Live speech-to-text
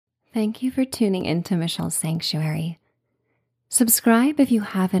Thank you for tuning into Michelle's Sanctuary. Subscribe if you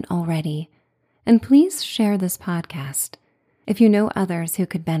haven't already, and please share this podcast if you know others who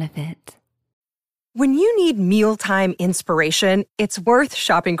could benefit. When you need mealtime inspiration, it's worth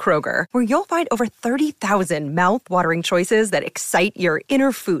shopping Kroger, where you'll find over 30,000 mouth-watering choices that excite your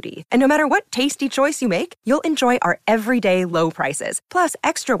inner foodie. And no matter what tasty choice you make, you'll enjoy our everyday low prices, plus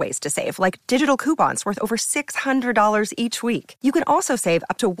extra ways to save, like digital coupons worth over $600 each week. You can also save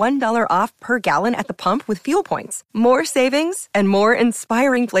up to $1 off per gallon at the pump with fuel points. More savings and more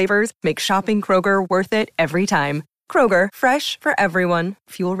inspiring flavors make shopping Kroger worth it every time. Kroger, fresh for everyone.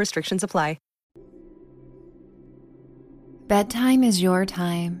 Fuel restrictions apply. Bedtime is your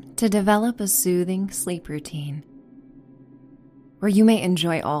time to develop a soothing sleep routine, where you may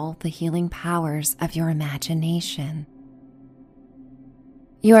enjoy all the healing powers of your imagination.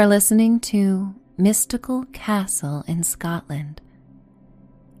 You are listening to Mystical Castle in Scotland,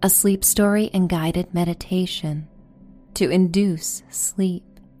 a sleep story and guided meditation to induce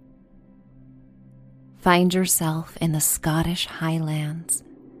sleep. Find yourself in the Scottish Highlands,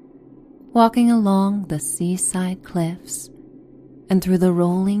 walking along the seaside cliffs and through the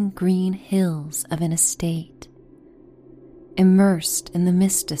rolling green hills of an estate, immersed in the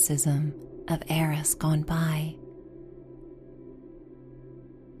mysticism of eras gone by.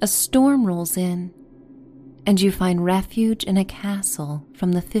 A storm rolls in, and you find refuge in a castle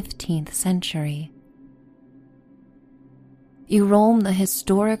from the 15th century. You roam the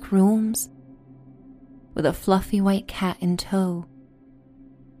historic rooms with a fluffy white cat in tow,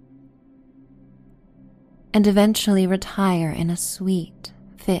 and eventually retire in a suite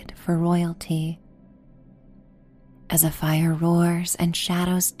fit for royalty. As a fire roars and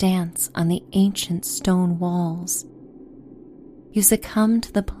shadows dance on the ancient stone walls, you succumb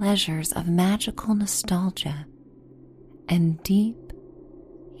to the pleasures of magical nostalgia and deep,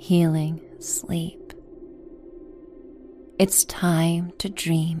 healing sleep. It's time to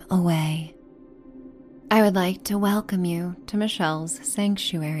dream away. I would like to welcome you to Michelle's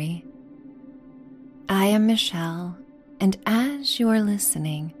Sanctuary. I am Michelle, and as you are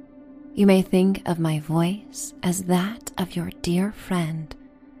listening, you may think of my voice as that of your dear friend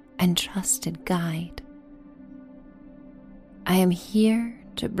and trusted guide. I am here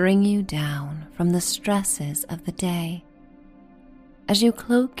to bring you down from the stresses of the day as you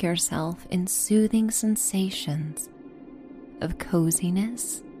cloak yourself in soothing sensations of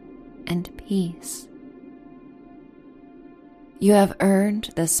coziness and peace. You have earned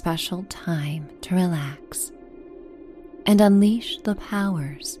this special time to relax and unleash the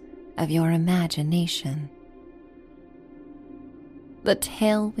powers of your imagination. The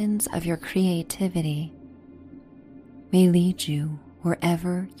tailwinds of your creativity may lead you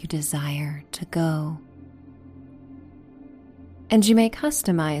wherever you desire to go. And you may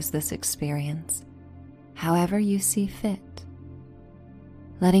customize this experience however you see fit,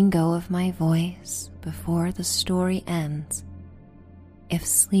 letting go of my voice before the story ends if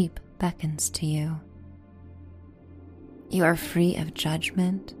sleep beckons to you. You are free of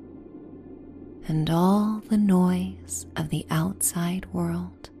judgment and all the noise of the outside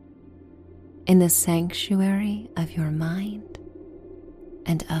world in the sanctuary of your mind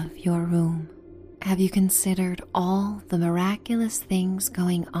and of your room. Have you considered all the miraculous things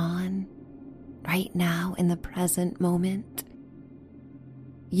going on right now in the present moment?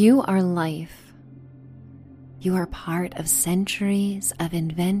 You are life. You are part of centuries of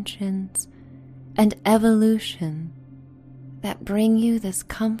inventions and evolution that bring you this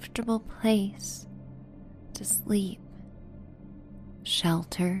comfortable place to sleep,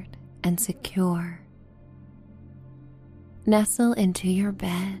 sheltered and secure. Nestle into your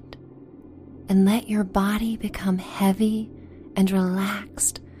bed and let your body become heavy and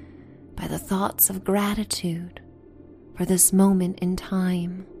relaxed by the thoughts of gratitude for this moment in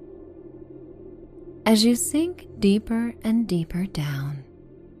time. As you sink deeper and deeper down,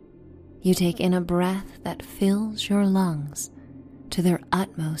 you take in a breath that fills your lungs to their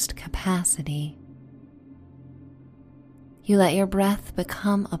utmost capacity. You let your breath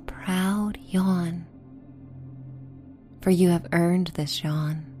become a proud yawn, for you have earned this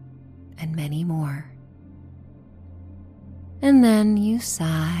yawn and many more. And then you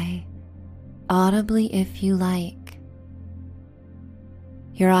sigh, audibly if you like.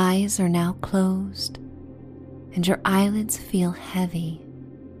 Your eyes are now closed, and your eyelids feel heavy.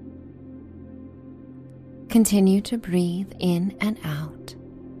 Continue to breathe in and out,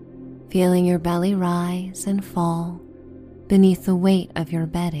 feeling your belly rise and fall beneath the weight of your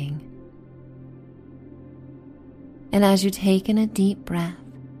bedding. And as you take in a deep breath,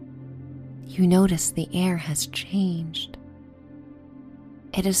 you notice the air has changed.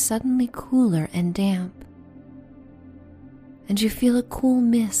 it is suddenly cooler and damp, and you feel a cool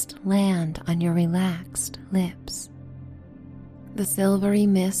mist land on your relaxed lips. The silvery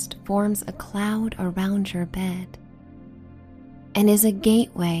mist forms a cloud around your bed and is a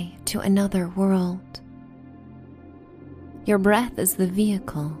gateway to another world. Your breath is the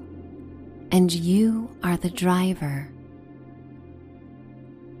vehicle, and you are the driver.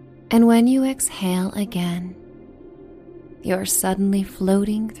 And when you exhale again, you're suddenly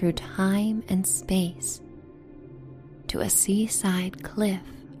floating through time and space to a seaside cliff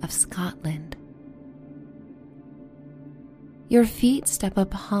of Scotland. Your feet step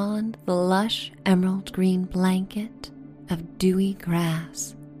upon the lush emerald green blanket of dewy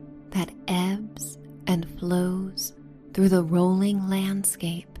grass that ebbs and flows through the rolling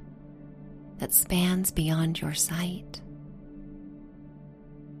landscape that spans beyond your sight.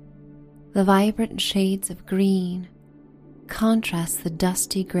 The vibrant shades of green contrast the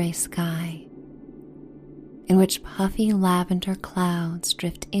dusty gray sky, in which puffy lavender clouds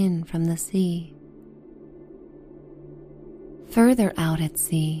drift in from the sea. Further out at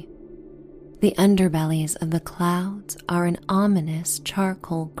sea, the underbellies of the clouds are an ominous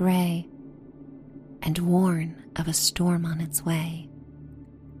charcoal gray and warn of a storm on its way.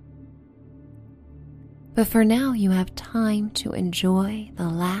 But for now, you have time to enjoy the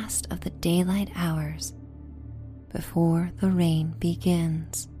last of the daylight hours before the rain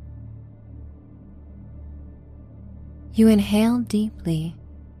begins. You inhale deeply,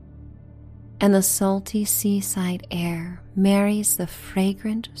 and the salty seaside air marries the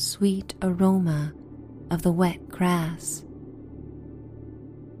fragrant, sweet aroma of the wet grass.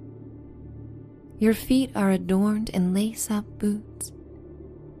 Your feet are adorned in lace-up boots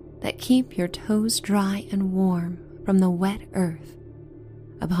that keep your toes dry and warm from the wet earth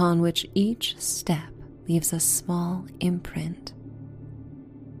upon which each step leaves a small imprint.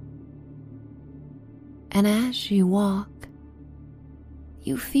 And as you walk,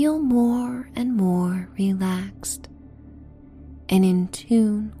 you feel more and more relaxed and in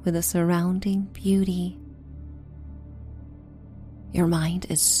tune with the surrounding beauty. Your mind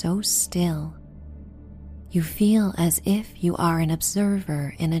is so still, you feel as if you are an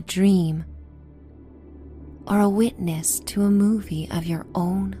observer in a dream or a witness to a movie of your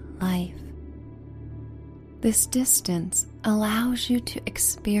own life. This distance allows you to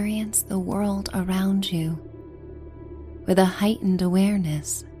experience the world around you with a heightened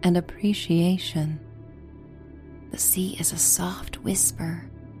awareness and appreciation. The sea is a soft whisper,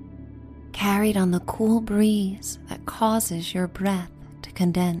 carried on the cool breeze that causes your breath to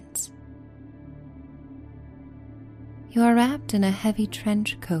condense. You are wrapped in a heavy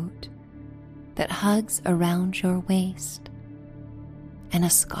trench coat that hugs around your waist, and a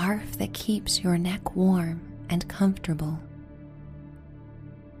scarf that keeps your neck warm and comfortable.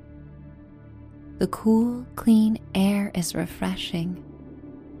 The cool, clean air is refreshing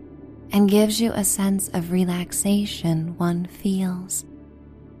and gives you a sense of relaxation one feels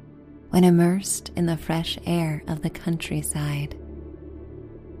when immersed in the fresh air of the countryside.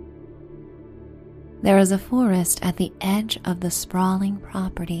 There is a forest at the edge of the sprawling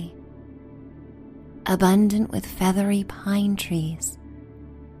property, abundant with feathery pine trees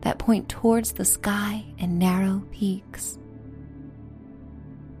that point towards the sky and narrow peaks.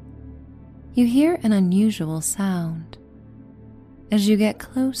 You hear an unusual sound as you get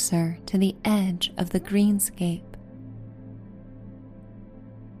closer to the edge of the greenscape.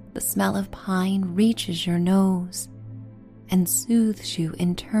 The smell of pine reaches your nose and soothes you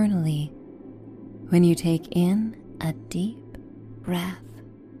internally when you take in a deep breath.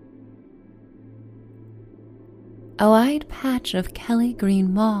 A wide patch of Kelly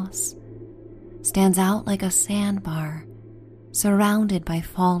green moss stands out like a sandbar surrounded by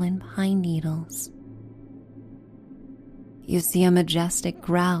fallen pine needles. You see a majestic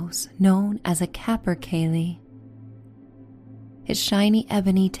grouse known as a capercaillie. His shiny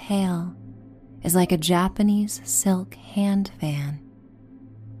ebony tail is like a Japanese silk hand fan,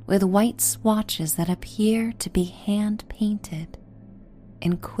 with white swatches that appear to be hand-painted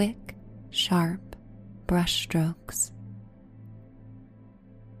in quick, sharp brushstrokes.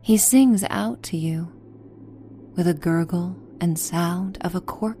 He sings out to you with a gurgle and sound of a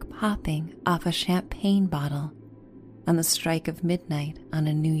cork popping off a champagne bottle on the strike of midnight on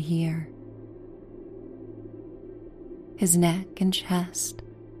a new year. His neck and chest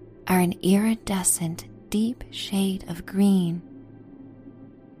are an iridescent deep shade of green,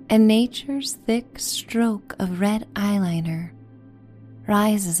 and nature's thick stroke of red eyeliner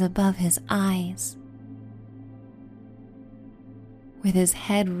rises above his eyes. With his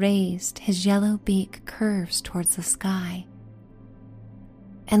head raised, his yellow beak curves towards the sky,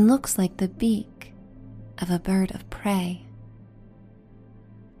 and looks like the beak of a bird of prey.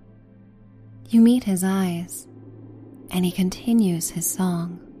 You meet his eyes, and he continues his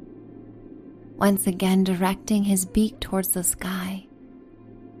song, once again directing his beak towards the sky.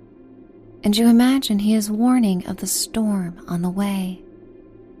 And you imagine he is warning of the storm on the way.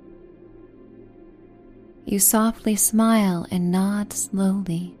 You softly smile and nod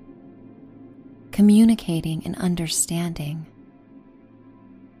slowly, communicating and understanding.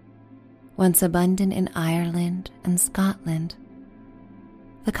 Once abundant in Ireland and Scotland,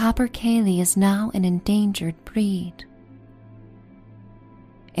 the capercaillie is now an endangered breed.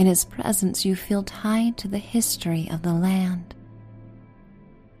 In his presence you feel tied to the history of the land,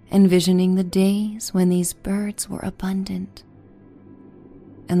 envisioning the days when these birds were abundant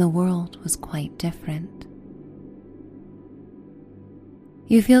and the world was quite different.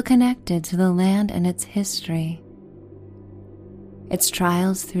 You feel connected to the land and its history, its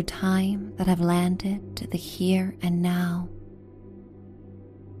trials through time that have landed to the here and now.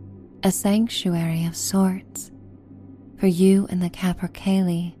 A sanctuary of sorts for you and the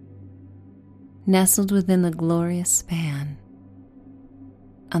capercaillie, nestled within the glorious span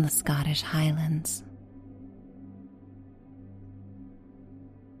on the Scottish Highlands.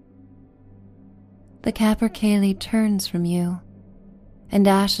 The capercaillie turns from you and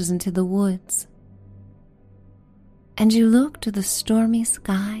dashes into the woods, and you look to the stormy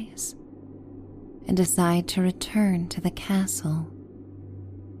skies and decide to return to the castle.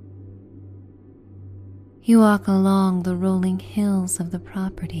 You walk along the rolling hills of the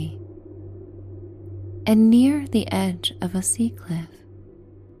property, and near the edge of a sea cliff,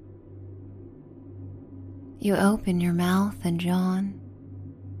 you open your mouth and yawn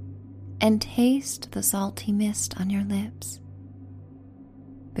and taste the salty mist on your lips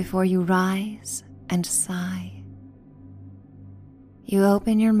before you rise and sigh. You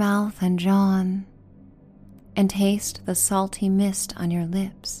open your mouth and yawn and taste the salty mist on your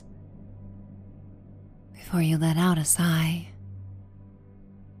lips before you let out a sigh.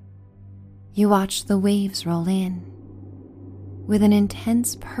 You watch the waves roll in. With an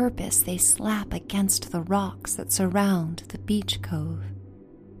intense purpose, they slap against the rocks that surround the beach cove.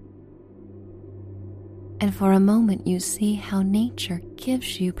 And for a moment you see how nature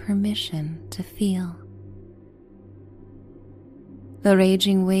gives you permission to feel. The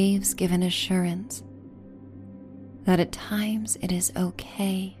raging waves give an assurance that at times it is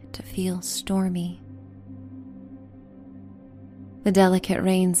okay to feel stormy. The delicate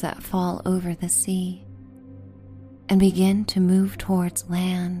rains that fall over the sea and begin to move towards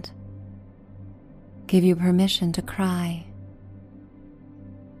land give you permission to cry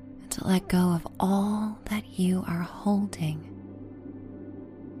and to let go of all that you are holding.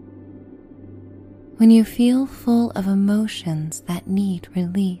 When you feel full of emotions that need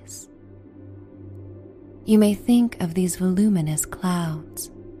release, you may think of these voluminous clouds,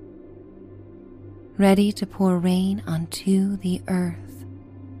 ready to pour rain onto the earth.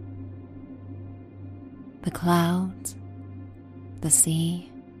 The clouds, the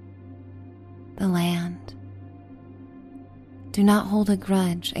sea, the land. Do not hold a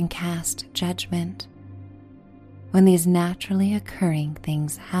grudge and cast judgment when these naturally occurring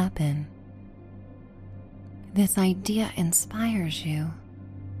things happen. This idea inspires you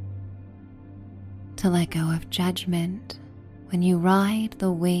to let go of judgment when you ride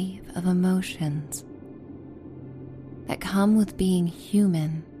the wave of emotions that come with being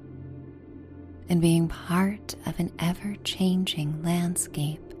human and being part of an ever-changing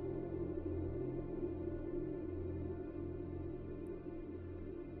landscape.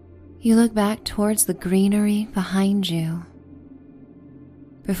 You look back towards the greenery behind you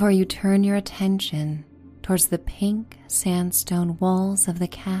before you turn your attention towards the pink sandstone walls of the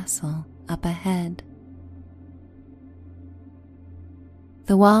castle up ahead.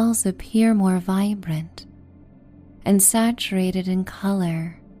 The walls appear more vibrant and saturated in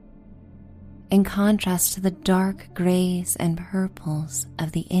color, in contrast to the dark grays and purples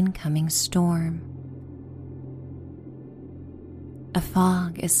of the incoming storm. A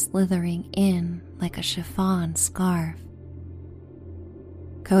fog is slithering in like a chiffon scarf,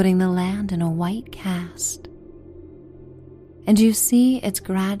 coating the land in a white cast, and you see its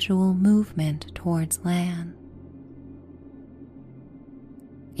gradual movement towards land.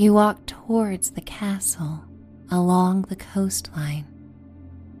 You walk towards the castle along the coastline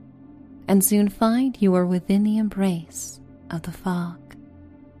and soon find you are within the embrace of the fog.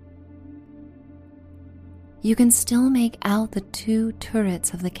 You can still make out the two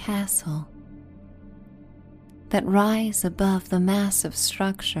turrets of the castle that rise above the massive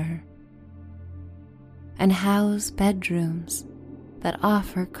structure and house bedrooms that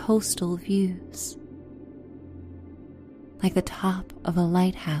offer coastal views, like the top of a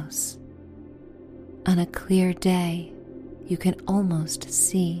lighthouse. On a clear day, you can almost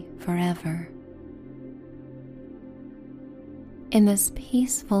see forever. In this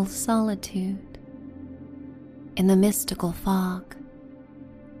peaceful solitude, in the mystical fog,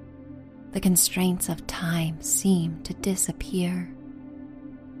 the constraints of time seem to disappear.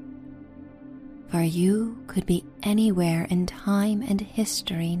 For you could be anywhere in time and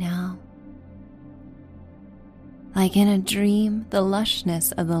history now. Like in a dream, the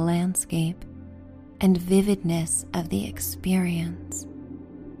lushness of the landscape and vividness of the experience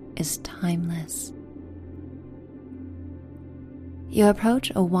is timeless. You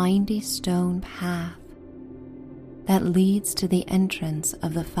approach a windy stone path that leads to the entrance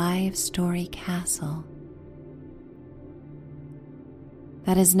of the 5-story castle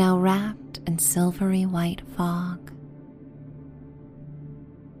that is now wrapped in silvery white fog.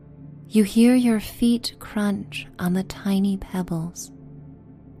 You hear your feet crunch on the tiny pebbles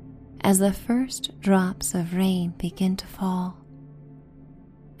as the first drops of rain begin to fall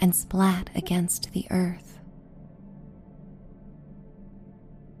and splat against the earth.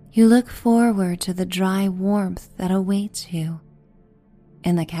 You look forward to the dry warmth that awaits you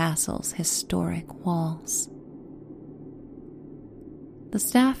in the castle's historic walls. The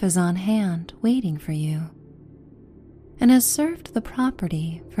staff is on hand waiting for you and has served the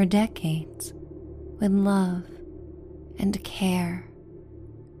property for decades with love and care.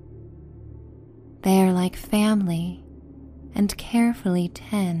 They are like family and carefully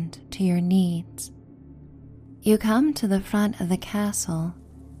tend to your needs. You come to the front of the castle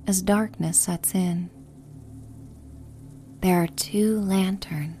as darkness sets in. There are 2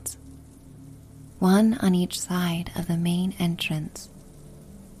 lanterns, one on each side of the main entrance,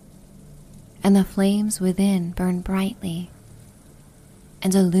 and the flames within burn brightly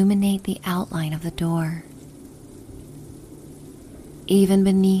and illuminate the outline of the door. Even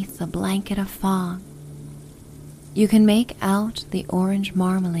beneath the blanket of fog, you can make out the orange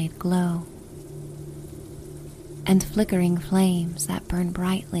marmalade glow and flickering flames that burn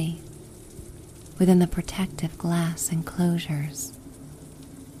brightly within the protective glass enclosures.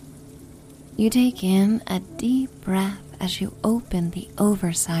 You take in a deep breath as you open the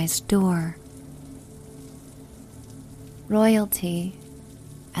oversized door. Royalty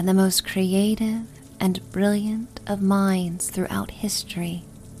and the most creative and brilliant of minds throughout history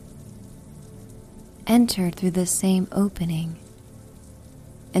entered through the same opening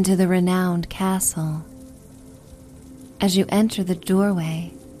into the renowned castle. As you enter the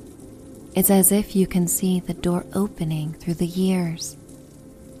doorway, it's as if you can see the door opening through the years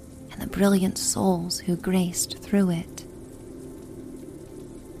and the brilliant souls who graced through it.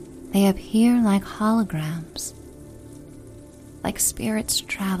 They appear like holograms, like spirits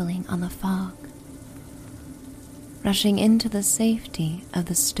traveling on the fog, rushing into the safety of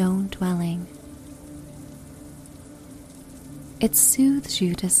the stone dwelling. It soothes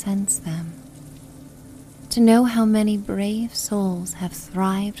you to sense them, to know how many brave souls have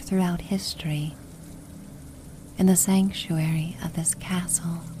thrived throughout history in the sanctuary of this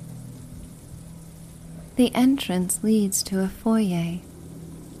castle. The entrance leads to a foyer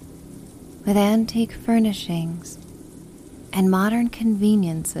with antique furnishings and modern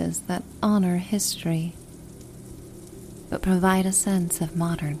conveniences that honor history but provide a sense of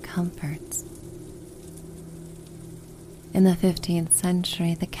modern comforts. In the 15th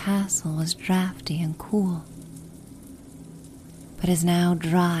century, the castle was drafty and cool, but is now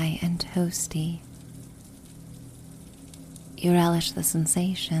dry and toasty. You relish the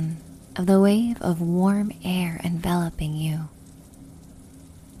sensation of the wave of warm air enveloping you.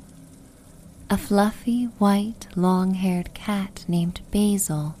 A fluffy, white, long-haired cat named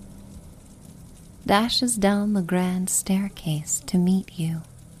Basil dashes down the grand staircase to meet you.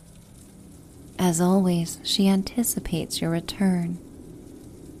 As always, she anticipates your return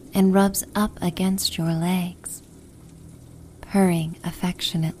and rubs up against your legs, purring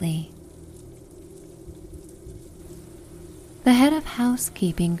affectionately. The head of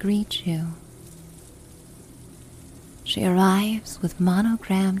housekeeping greets you. She arrives with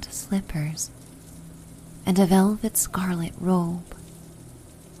monogrammed slippers and a velvet scarlet robe.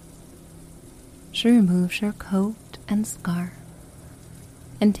 She removes your coat and scarf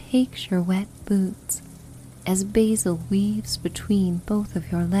and takes your wet boots as Basil weaves between both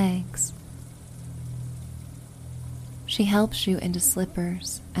of your legs. She helps you into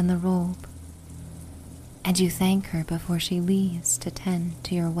slippers and the robe, and you thank her before she leaves to tend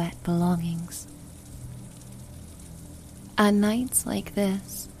to your wet belongings. On nights like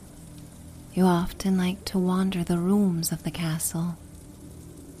this, you often like to wander the rooms of the castle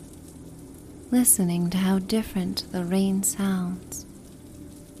listening to how different the rain sounds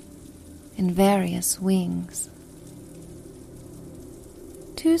in various wings.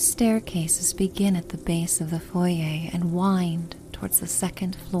 2 staircases begin at the base of the foyer and wind towards the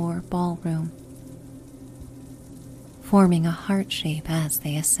second floor ballroom, forming a heart shape as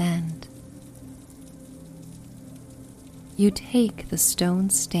they ascend. You take the stone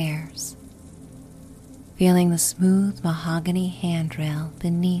stairs, feeling the smooth mahogany handrail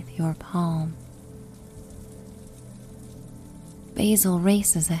beneath your palm. Basil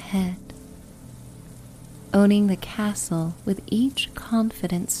races ahead, owning the castle with each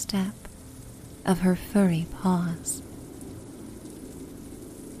confident step of her furry paws.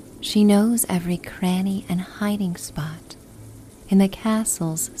 She knows every cranny and hiding spot in the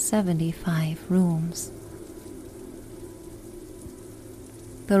castle's 75 rooms.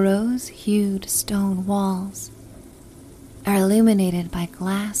 The rose-hued stone walls are illuminated by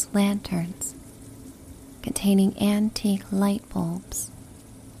glass lanterns containing antique light bulbs.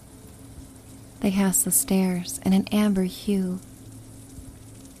 They cast the stairs in an amber hue,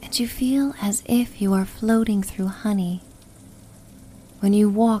 and you feel as if you are floating through honey when you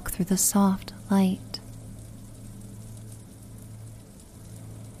walk through the soft light.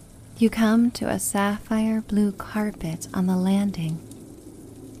 You come to a sapphire blue carpet on the landing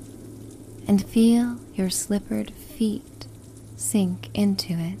and feel your slippered feet sink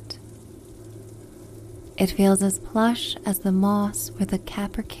into it. It feels as plush as the moss where the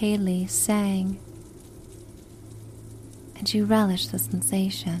capercaillie sang, and you relish the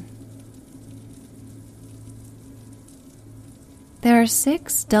sensation. There are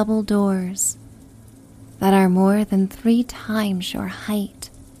 6 double doors that are more than 3 times your height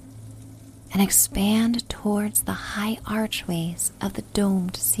and expand towards the high archways of the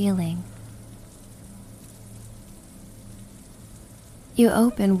domed ceiling. You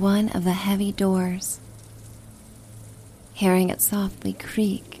open one of the heavy doors, hearing it softly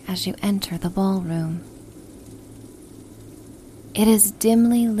creak as you enter the ballroom. It is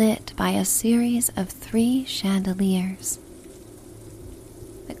dimly lit by a series of 3 chandeliers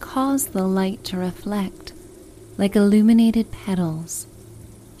that cause the light to reflect like illuminated petals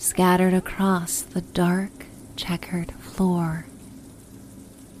scattered across the dark, checkered floor.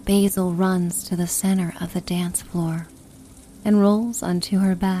 Basil runs to the center of the dance floor and rolls onto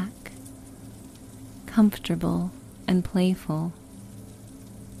her back, comfortable and playful.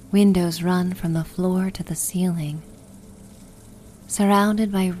 Windows run from the floor to the ceiling,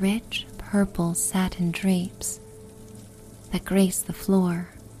 surrounded by rich purple satin drapes that grace the floor.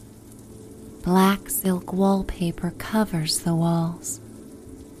 Black silk wallpaper covers the walls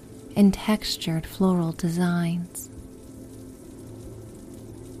in textured floral designs.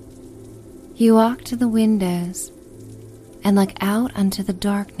 You walk to the windows and look out onto the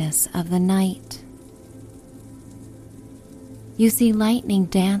darkness of the night. You see lightning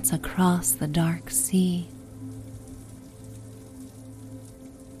dance across the dark sea.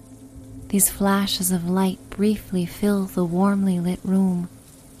 These flashes of light briefly fill the warmly lit room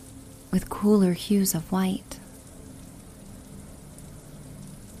with cooler hues of white.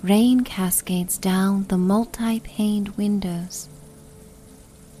 Rain cascades down the multi-paned windows,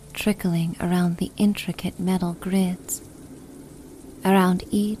 trickling around the intricate metal grids around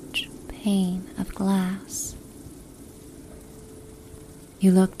each pane of glass.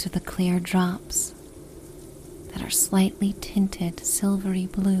 You look to the clear drops that are slightly tinted silvery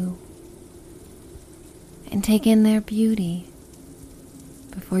blue and take in their beauty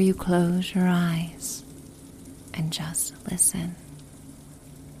before you close your eyes and just listen.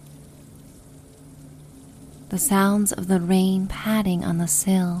 The sounds of the rain padding on the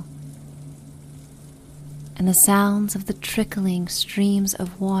sill and the sounds of the trickling streams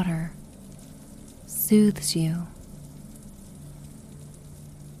of water soothes you,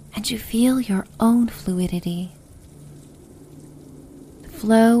 and you feel your own fluidity, the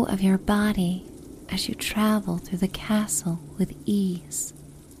flow of your body as you travel through the castle with ease.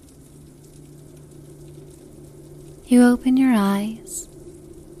 You open your eyes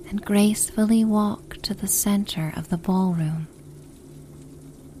and gracefully walk to the center of the ballroom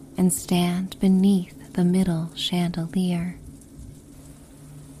and stand beneath the middle chandelier.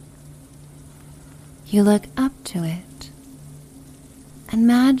 You look up to it, and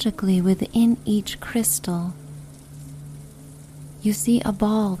magically within each crystal, you see a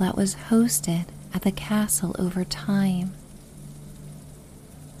ball that was hosted at the castle over time.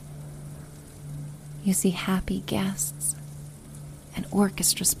 You see happy guests and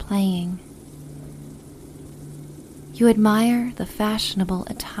orchestras playing. You admire the fashionable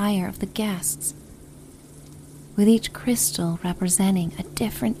attire of the guests with each crystal representing a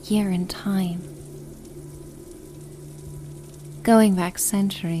different year in time. Going back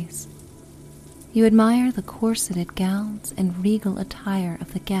centuries, you admire the corseted gowns and regal attire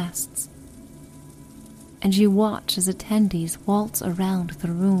of the guests, and you watch as attendees waltz around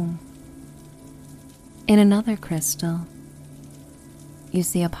the room. In another crystal, you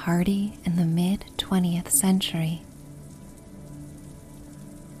see a party in the mid-20th century,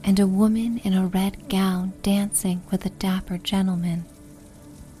 and a woman in a red gown dancing with a dapper gentleman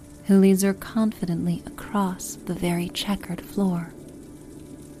who leads her confidently across the very checkered floor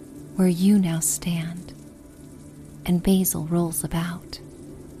where you now stand, and Basil rolls about.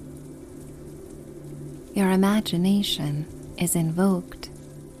 Your imagination is invoked.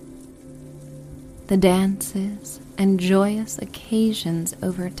 The dances and joyous occasions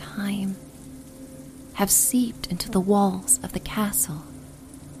over time have seeped into the walls of the castle,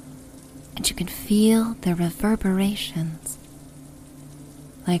 and you can feel their reverberations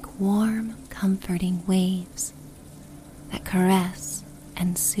like warm, comforting waves that caress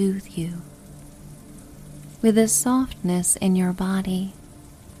and soothe you. With a softness in your body,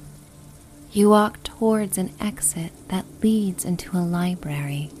 you walk towards an exit that leads into a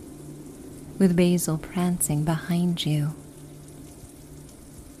library, with Basil prancing behind you.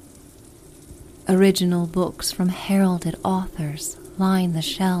 Original books from heralded authors line the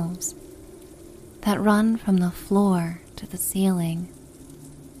shelves that run from the floor to the ceiling.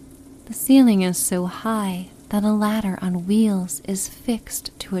 The ceiling is so high that a ladder on wheels is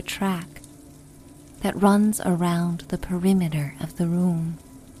fixed to a track that runs around the perimeter of the room.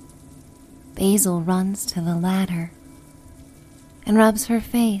 Basil runs to the ladder and rubs her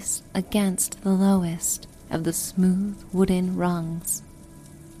face against the lowest of the smooth wooden rungs.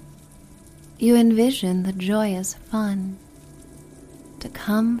 You envision the joyous fun to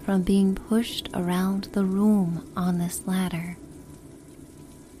come from being pushed around the room on this ladder,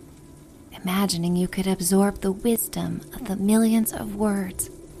 imagining you could absorb the wisdom of the millions of words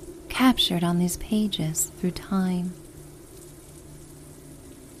captured on these pages through time.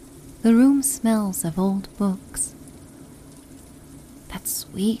 The room smells of old books. That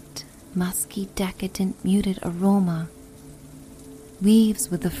sweet, musky, decadent, muted aroma weaves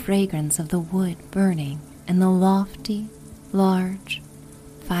with the fragrance of the wood burning in the lofty, large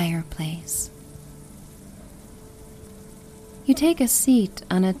fireplace. You take a seat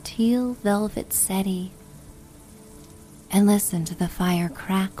on a teal velvet settee and listen to the fire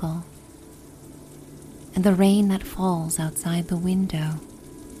crackle and the rain that falls outside the window.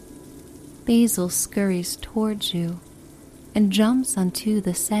 Basil scurries towards you and jumps onto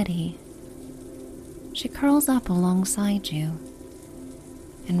the settee. She curls up alongside you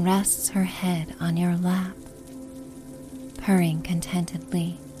and rests her head on your lap, purring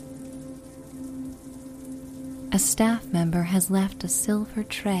contentedly. A staff member has left a silver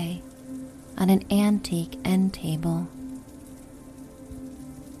tray on an antique end table.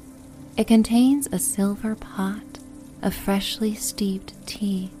 It contains a silver pot of freshly steeped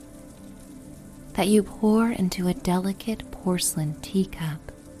tea that you pour into a delicate porcelain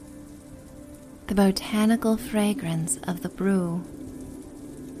teacup. The botanical fragrance of the brew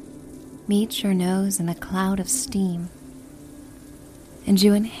meets your nose in a cloud of steam, and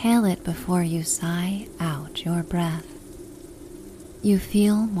you inhale it before you sigh out your breath. You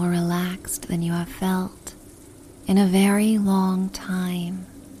feel more relaxed than you have felt in a very long time.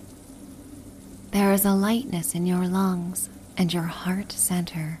 There is a lightness in your lungs and your heart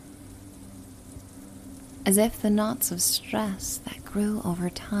center, as if the knots of stress that grew over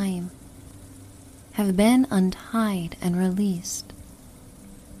time have been untied and released,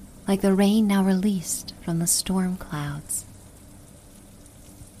 like the rain now released from the storm clouds.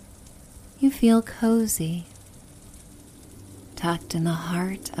 You feel cozy, tucked in the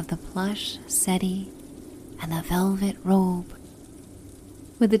heart of the plush settee and the velvet robe.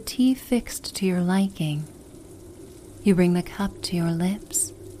 With the tea fixed to your liking, you bring the cup to your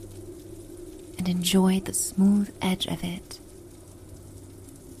lips and enjoy the smooth edge of it.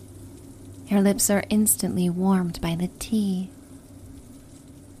 Your lips are instantly warmed by the tea,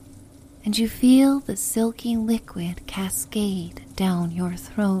 and you feel the silky liquid cascade down your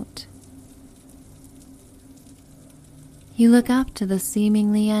throat. You look up to the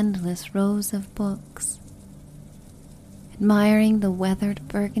seemingly endless rows of books, admiring the weathered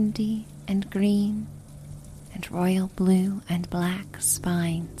burgundy and green and royal blue and black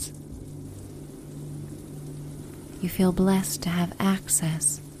spines. You feel blessed to have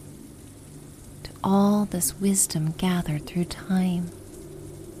access to all this wisdom gathered through time,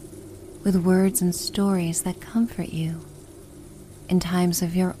 with words and stories that comfort you in times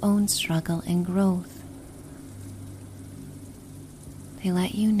of your own struggle and growth. They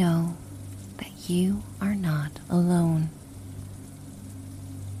let you know that you are not alone,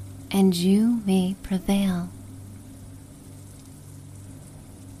 and you may prevail.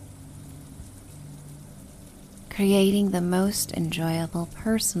 Creating the most enjoyable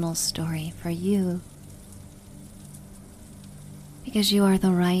personal story for you, because you are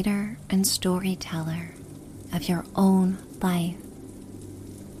the writer and storyteller of your own life.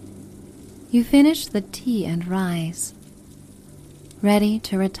 You finish the tea and rise, ready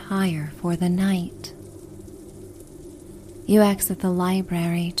to retire for the night. You exit the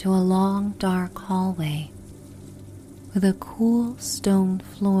library to a long, dark hallway with a cool stone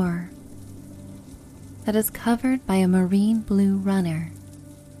floor that is covered by a marine blue runner.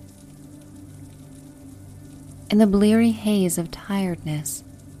 In the bleary haze of tiredness,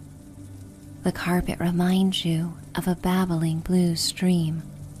 the carpet reminds you of a babbling blue stream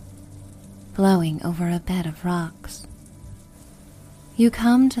flowing over a bed of rocks. You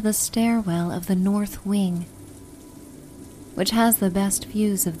come to the stairwell of the north wing, which has the best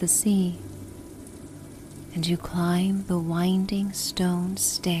views of the sea, and you climb the winding stone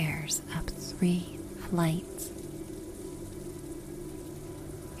stairs up 3 flights.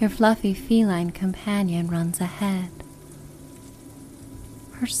 Your fluffy feline companion runs ahead,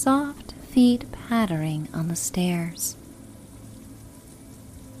 her soft feet pattering on the stairs.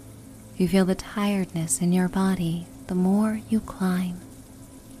 You feel the tiredness in your body the more you climb.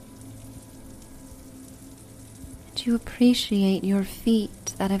 And you appreciate your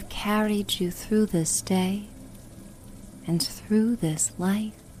feet that have carried you through this day and through this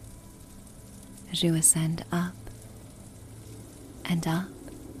life as you ascend up and up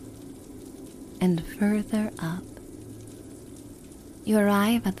and further up. You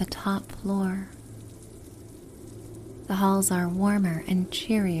arrive at the top floor. The halls are warmer and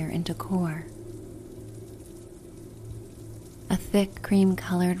cheerier in decor. A thick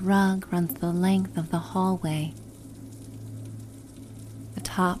cream-colored rug runs the length of the hallway.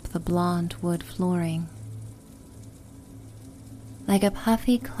 Atop the blonde wood flooring, like a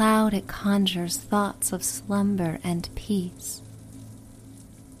puffy cloud, it conjures thoughts of slumber and peace.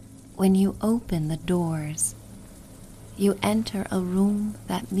 When you open the doors, you enter a room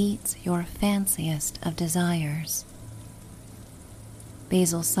that meets your fanciest of desires.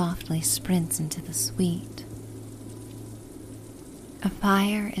 Basil softly sprints into the suite. A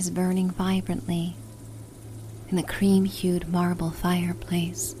fire is burning vibrantly in the cream-hued marble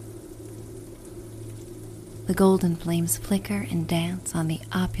fireplace. The golden flames flicker and dance on the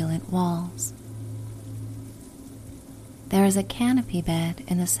opulent walls. There is a canopy bed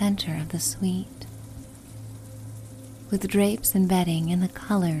in the center of the suite, with drapes and bedding in the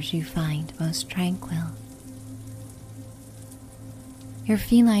colors you find most tranquil. Your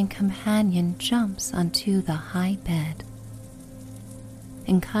feline companion jumps onto the high bed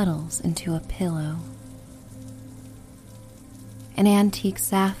and cuddles into a pillow. An antique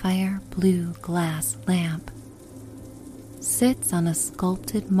sapphire blue glass lamp sits on a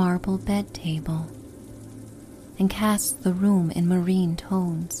sculpted marble bed table and casts the room in marine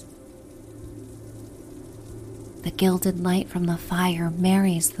tones. The gilded light from the fire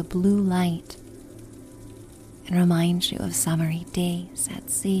marries the blue light and reminds you of summery days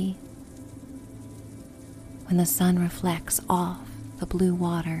at sea, when the sun reflects off the blue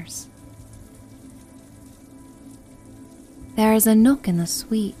waters. There is a nook in the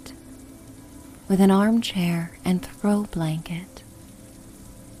suite with an armchair and throw blanket.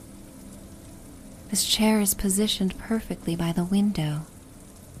 This chair is positioned perfectly by the window.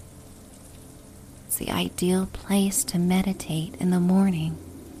 It's the ideal place to meditate in the morning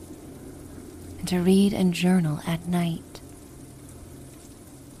and to read and journal at night.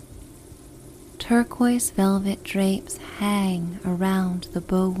 Turquoise velvet drapes hang around the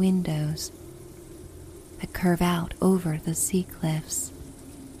bow windows that curve out over the sea cliffs.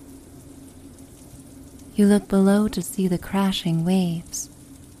 You look below to see the crashing waves,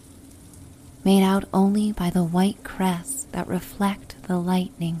 made out only by the white crests that reflect the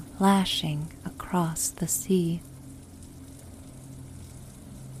lightning flashing across the sea.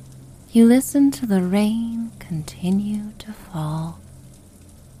 You listen to the rain continue to fall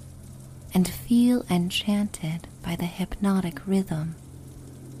and feel enchanted by the hypnotic rhythm,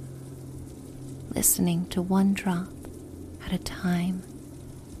 listening to one drop at a time.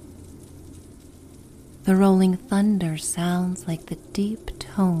 The rolling thunder sounds like the deep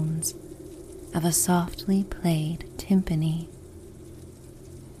tones of a softly played timpani.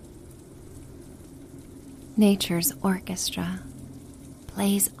 Nature's orchestra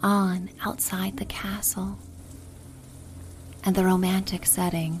plays on outside the castle, and the romantic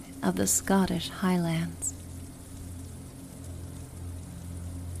setting of the Scottish Highlands.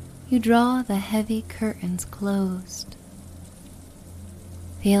 You draw the heavy curtains closed,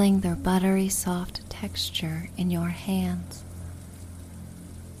 feeling their buttery soft texture in your hands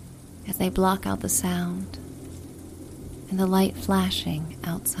as they block out the sound and the light flashing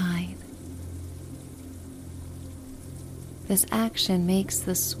outside. This action makes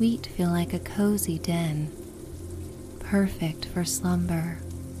the suite feel like a cozy den, perfect for slumber.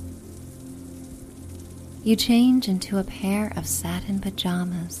 You change into a pair of satin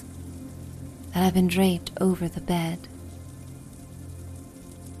pajamas that have been draped over the bed.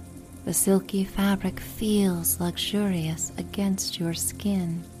 The silky fabric feels luxurious against your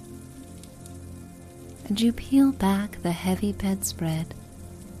skin, and you peel back the heavy bedspread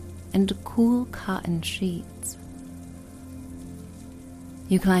and cool cotton sheets.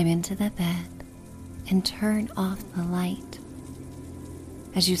 You climb into the bed and turn off the light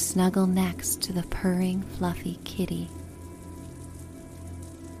as you snuggle next to the purring, fluffy kitty.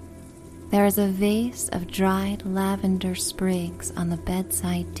 There is a vase of dried lavender sprigs on the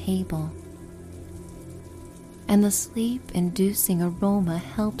bedside table, and the sleep-inducing aroma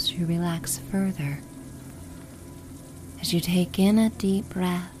helps you relax further as you take in a deep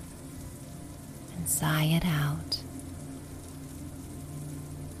breath and sigh it out.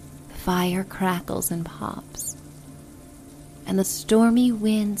 The fire crackles and pops, and the stormy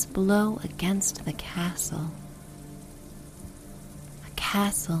winds blow against the castle. A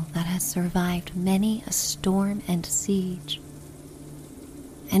castle that has survived many a storm and siege,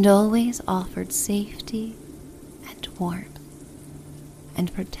 and always offered safety and warmth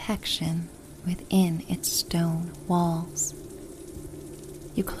and protection within its stone walls.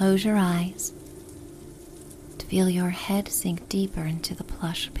 You close your eyes to feel your head sink deeper into the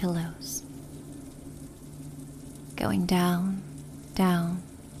plush pillows, going down, down,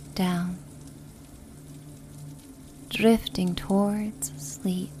 down, drifting towards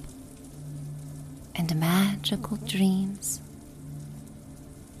sleep and magical dreams.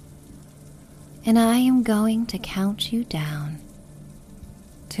 And I am going to count you down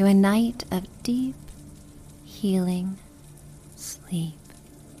to a night of deep, healing sleep.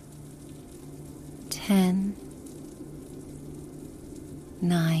 10,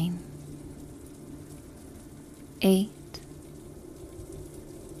 9, 8,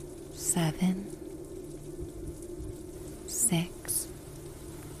 7, 6,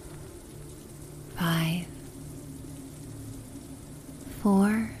 5,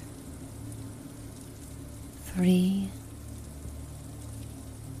 4, 3,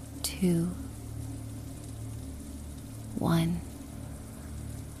 2, 1.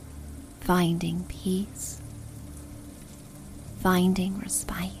 Finding peace, finding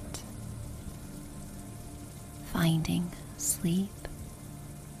respite, finding sleep.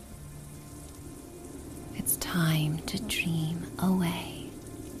 It's time to dream away.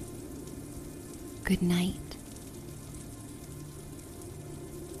 Good night.